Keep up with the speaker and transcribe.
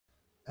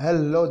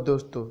Hello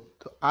दोस्तों।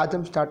 तो आज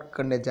हम स्टार्ट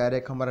करने जा रहे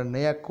हैं हमारा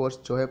नया कोर्स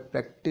जो है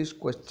प्रैक्टिस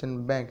क्वेश्चन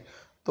बैंक।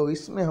 तो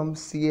इसमें हम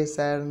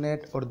CSIR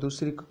नेट और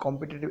दूसरी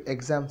कॉम्पिटिटिव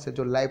एग्जाम से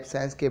जो लाइफ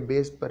साइंस के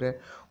बेस पर है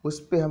उस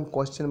पे हम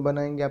क्वेश्चन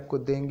बनाएंगे, आपको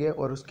देंगे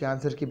और उसके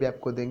आंसर की भी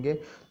आपको देंगे,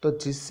 तो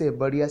जिससे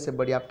बढ़िया से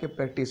बढ़िया आपके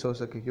प्रैक्टिस हो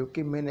सके।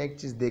 क्योंकि मैंने एक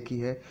चीज़ देखी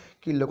है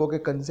कि लोगों के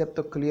कंसेप्ट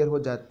तो क्लियर हो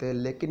जाते हैं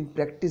लेकिन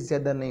प्रैक्टिस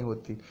ज़्यादा नहीं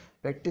होती,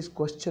 प्रैक्टिस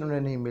क्वेश्चन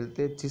उन्हें नहीं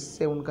मिलते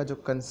जिससे उनका जो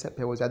कंसेप्ट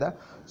है वो ज़्यादा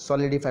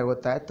सॉलिडिफाई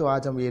होता है। तो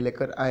आज हम ये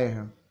लेकर आए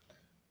हैं।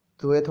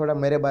 तो ये थोड़ा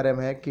मेरे बारे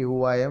में है कि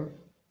हु आई एम।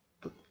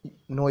 तो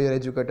नो योर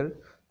एजुकेटर।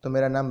 तो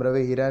मेरा नाम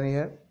रवि हिरानी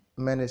है।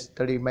 मैंने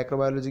स्टडी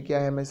माइक्रोबायोलॉजी किया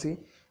है MSc।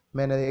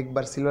 मैंने एक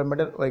बार सिल्वर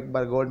मेडल और एक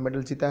बार गोल्ड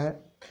मेडल जीता है।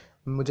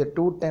 मुझे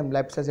 2 टाइम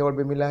लाइफ साइंस अवार्ड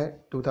भी मिला है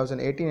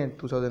 2018 एंड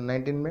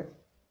 2019 में।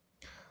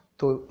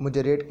 तो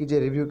मुझे रेट कीजिए,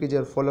 रिव्यू कीजिए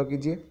और फॉलो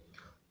कीजिए।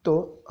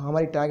 तो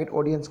हमारी टारगेट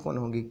ऑडियंस कौन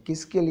होगी,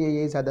 किसके लिए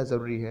ये ज़्यादा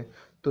ज़रूरी है?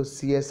 तो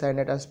CSI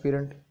net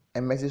aspirant,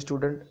 MSc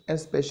student and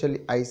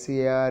specially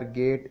ICAR,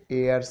 gate,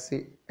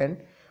 ARC and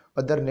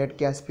other net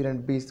के एस्पिरेंट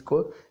भी इसको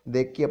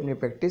देख के अपनी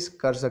प्रैक्टिस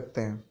कर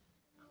सकते हैं।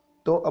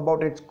 तो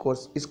अबाउट इट्स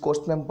कोर्स, इस कोर्स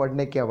में हम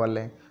पढ़ने के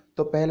वाले हैं।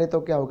 तो पहले तो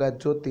क्या होगा,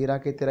 जो 13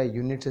 के 13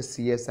 यूनिट्स है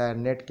CSIR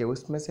नेट के,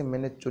 उसमें से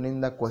मैंने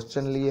चुनिंदा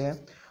क्वेश्चन लिए हैं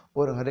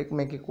और हर एक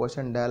में के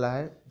क्वेश्चन डाला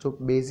है जो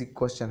बेसिक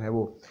क्वेश्चन है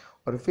वो।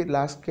 और फिर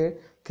लास्ट के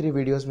 3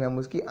 वीडियोस में हम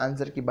उसकी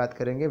आंसर की बात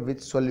करेंगे विद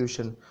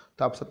सॉल्यूशन।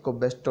 तो आप सबको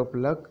best of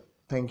luck.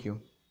 Thank you.